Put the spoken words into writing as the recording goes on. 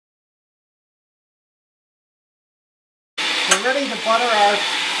we're ready to butter our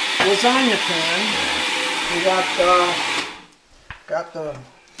lasagna pan. We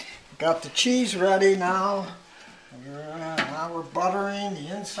got the cheese ready now. Now we're buttering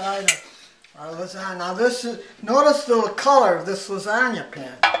the inside of our lasagna. Now notice the color of this lasagna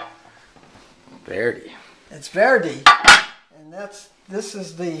pan. Verdi. It's Verdi, and this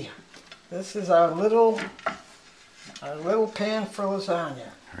is our little pan for lasagna.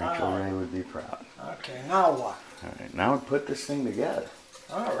 Rachel Ray would be proud. Okay, now what? All right, now we put this thing together.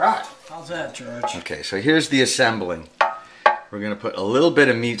 All right, how's that, George? Okay, so here's the assembling. We're going to put a little bit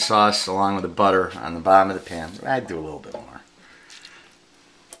of meat sauce along with the butter on the bottom of the pan. I'd do a little bit more.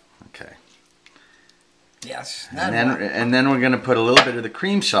 Okay. Yes. And then we're going to put a little bit of the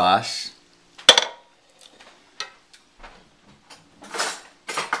cream sauce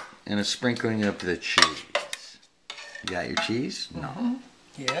and a sprinkling of the cheese. You got your cheese? No. Mm-hmm.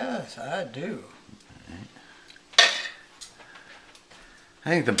 Yes, I do. I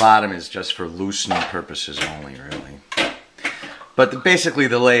think the bottom is just for loosening purposes only, really. But basically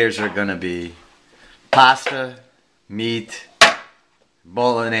the layers are going to be pasta, meat,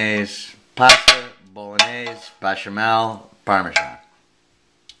 bolognese, pasta, bolognese, bechamel, parmesan.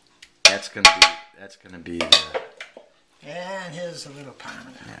 That's going to be the... And here's a little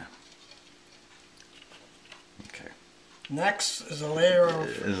parmesan. Yeah. Okay. Next is a layer of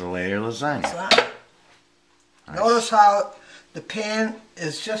lasagna. lasagna. Nice. Notice how the pan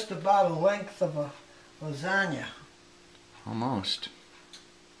is just about the length of a lasagna. Almost.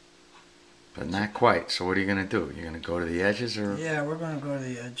 But not quite. So what are you going to do? You're going to go to the edges? Or? Yeah, we're going to go to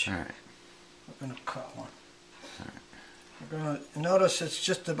the edge. All right. We're going to cut one. All right. We're going to notice it's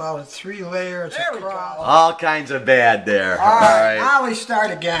just about 3 layers across. All kinds of bad there. All right. Now we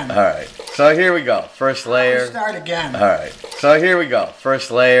start again. All right. So here we go. First layer. Now we start again. All right. So here we go.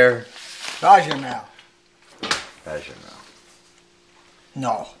 First layer. Bechamel. Bechamel.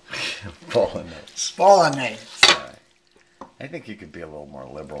 No. Bolognese. Bolognese. All right. I think you could be a little more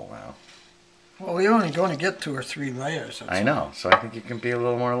liberal now. Well, we're only going to get 2 or 3 layers. I know. So I think you can be a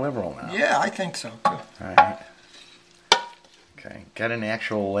little more liberal now. Yeah, I think so too. All right. Okay. Get an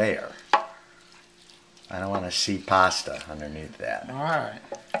actual layer. I don't want to see pasta underneath that. All right.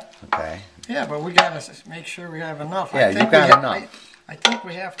 Okay. Yeah, but we got to make sure we have enough. Yeah, you got enough. I think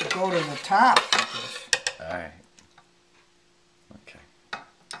we have to go to the top with this. All right. Okay.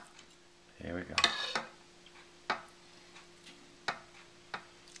 Here we go.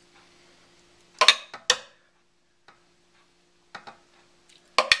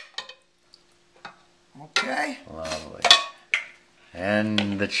 Okay. Lovely.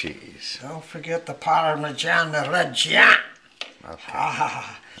 And the cheese. Don't forget the Parmigiano Reggiano. Okay.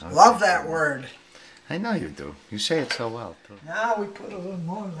 Okay. Love that word. I know you do. You say it so well, too. Now we put a little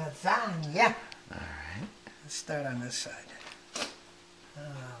more lasagna. All right. Let's start on this side.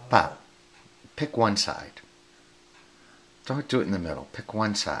 Pop, pick one side. Don't do it in the middle. Pick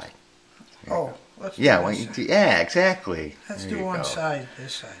one side. Let's do yeah, this side. Yeah, exactly. Let's there do one go. side,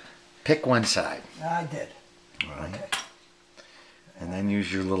 this side. Pick one side. I did. All right. Okay. And then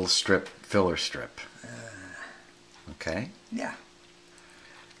use your little filler strip. Okay? Yeah.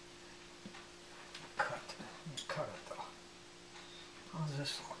 Cut it though. How's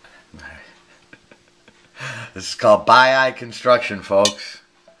this look? This is called bi-eye construction, folks.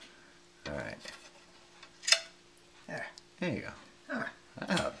 All right. There you go. All right.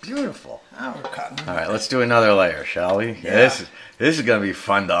 Ah, beautiful. Now we're cutting. All right, let's do another layer, shall we? Yeah. This is going to be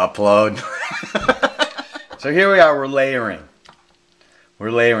fun to upload. So here we are. We're layering. We're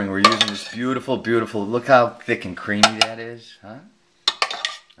layering. We're using this beautiful, beautiful. Look how thick and creamy that is, huh?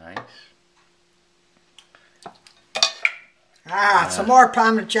 Nice. Some more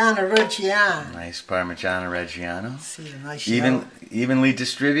Parmigiano Reggiano. Nice Parmigiano Reggiano. See the nice Evenly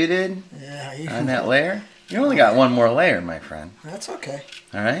distributed yeah, on that layer. You only got one more layer, my friend. That's okay.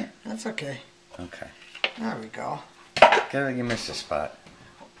 All right? That's okay. Okay. There we go. You missed a spot.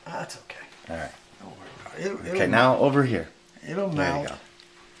 That's okay. All right. Don't worry about it. Okay, now over here. It'll There melt. you go.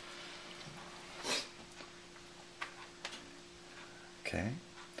 Okay.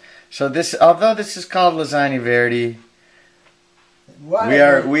 So this, although this is called Lasagna Verdi,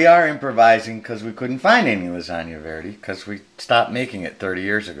 we are improvising because we couldn't find any Lasagna Verdi because we stopped making it 30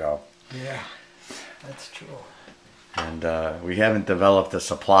 years ago. Yeah, that's true. And we haven't developed a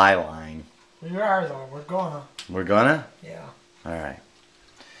supply line. We are though. We're gonna. We're gonna? Yeah. All right.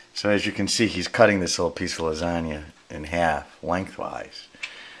 So as you can see, he's cutting this little piece of lasagna in half, lengthwise.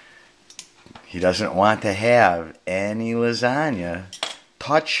 He doesn't want to have any lasagna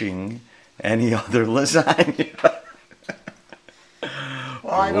touching any other lasagna.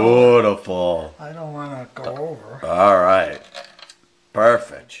 Well, Beautiful. I don't want to go over. All right.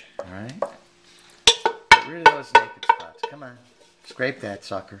 Perfect. All right. Get rid of those naked spots. Come on. Scrape that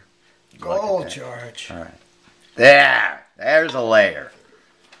sucker. Go, George. All right. There. There's a layer.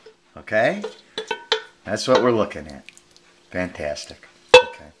 Okay? That's what we're looking at. Fantastic.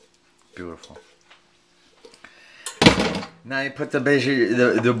 Okay. Beautiful. Now you put the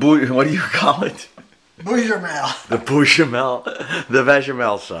what do you call it? Bechamel. The bechamel. The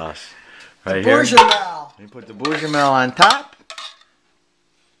bechamel sauce. Right here. Bechamel. You put the bechamel on top.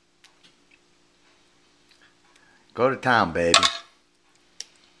 Go to town, baby.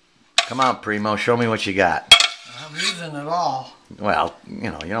 Come on, Primo. Show me what you got. I'm using it all. Well, you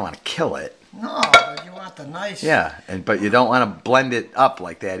know, you don't want to kill it. No, but you want the nice... Yeah, but you don't want to blend it up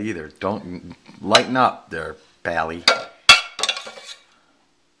like that either. Don't lighten up there, Pally.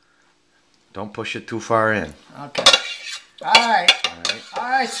 Don't push it too far in. Okay. All right. All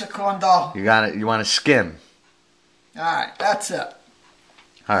right, Secondo. You got it. You want to skim. All right, that's it.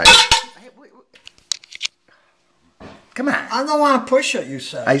 All right. Come on. I don't want to push it, you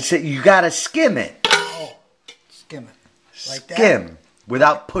said. I said you got to skim it. Oh, skim it. Like that? Skim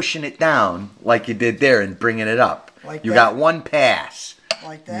without pushing it down like you did there and bringing it up. Like you that? got one pass.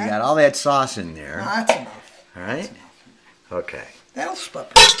 Like that? You got all that sauce in there. No, that's enough. All right? Okay. That'll split.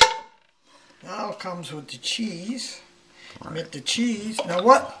 Now it comes with the cheese. Right. With the cheese. Now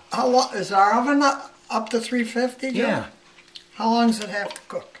what? How long is our oven up to 350? Joe? Yeah. How long does it have to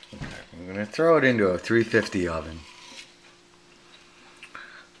cook? I'm going to throw it into a 350 oven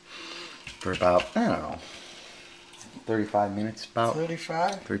for about, I don't know, 35 minutes about.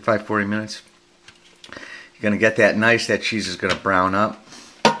 35? 35, 40 minutes. You're going to get that cheese is going to brown up.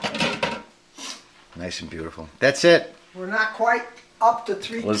 Nice and beautiful. That's it. We're not quite up to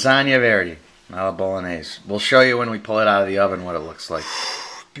 350. Lasagna Verdi, alla Bolognese. We'll show you when we pull it out of the oven what it looks like.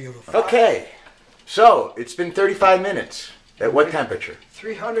 Beautiful. Okay, so it's been 35 minutes. At what temperature?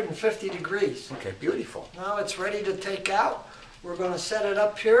 350 degrees. Okay, beautiful. Now it's ready to take out. We're going to set it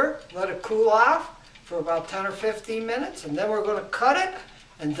up here, let it cool off for about 10 or 15 minutes, and then we're going to cut it,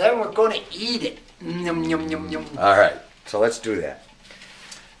 and then we're going to eat it. Yum, yum, yum, yum. All right, so let's do that.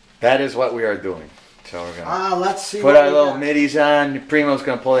 That is what we are doing. So we're going to let's see put what our we little got. middies on. Primo's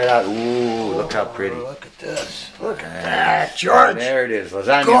going to pull it out. Ooh, look how pretty. Look at this. Look at that, George. There it is,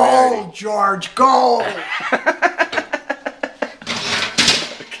 Lasagna Gold, Verdi. George, gold.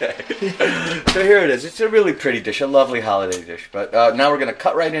 Okay. So here it is. It's a really pretty dish, a lovely holiday dish. But now we're going to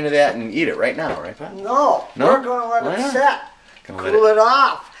cut right into that and eat it right now, right, Pat? No, No? we're going to let Why it not? set. Cool it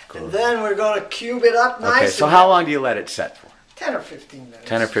off. And then we're going to cube it up nice. Okay, so how long do you let it set for? 10 or 15 minutes.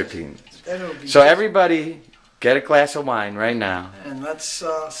 10 or 15 minutes. Then it'll be So everybody, get a glass of wine right now. And let's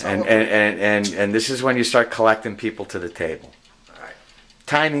And this is when you start collecting people to the table. Right.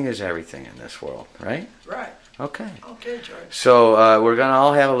 Timing is everything in this world, right? Right. Okay. Okay, George. So we're going to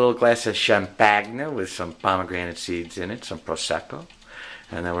all have a little glass of champagne with some pomegranate seeds in it, some Prosecco.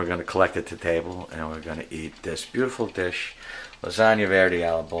 And then we're going to collect it to the table, and we're going to eat this beautiful dish, Lasagna Verdi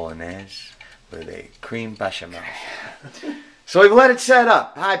alla Bolognese, with a cream bechamel. So we've let it set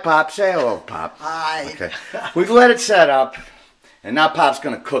up. Hi, Pop. Say hello, Pop. Hi. Okay. We've let it set up, and now Pop's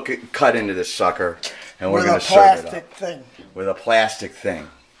going to cook it, cut into this sucker, and we're With going a to serve it plastic up. thing. With a plastic thing.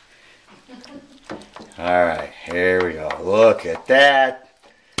 All right, here we go. Look at that.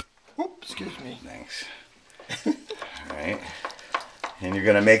 Oops, excuse me. Thanks. All right. And you're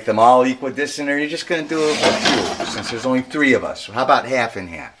going to make them all equidistant, or you're just going to do a few, since there's only 3 of us. So how about half and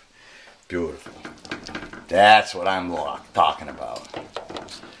half? Beautiful. That's what I'm talking about.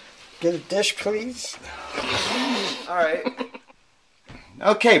 Get a dish, please. All right.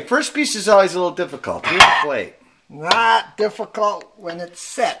 Okay, first piece is always a little difficult. Here's the plate. Not difficult when it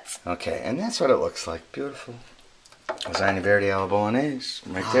sets. Okay, and that's what it looks like. Beautiful. Lasagna Verdi alla Bolognese,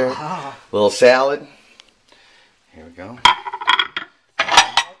 right there. Little salad. Here we go.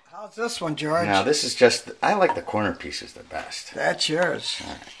 How's this one, George? Now this is just, I like the corner pieces the best. That's yours.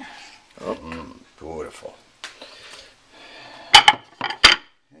 Oh, beautiful.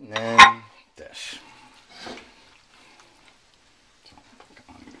 And then this.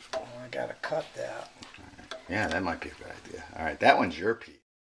 I gotta cut that. Yeah, that might be a good idea. All right, that one's your piece.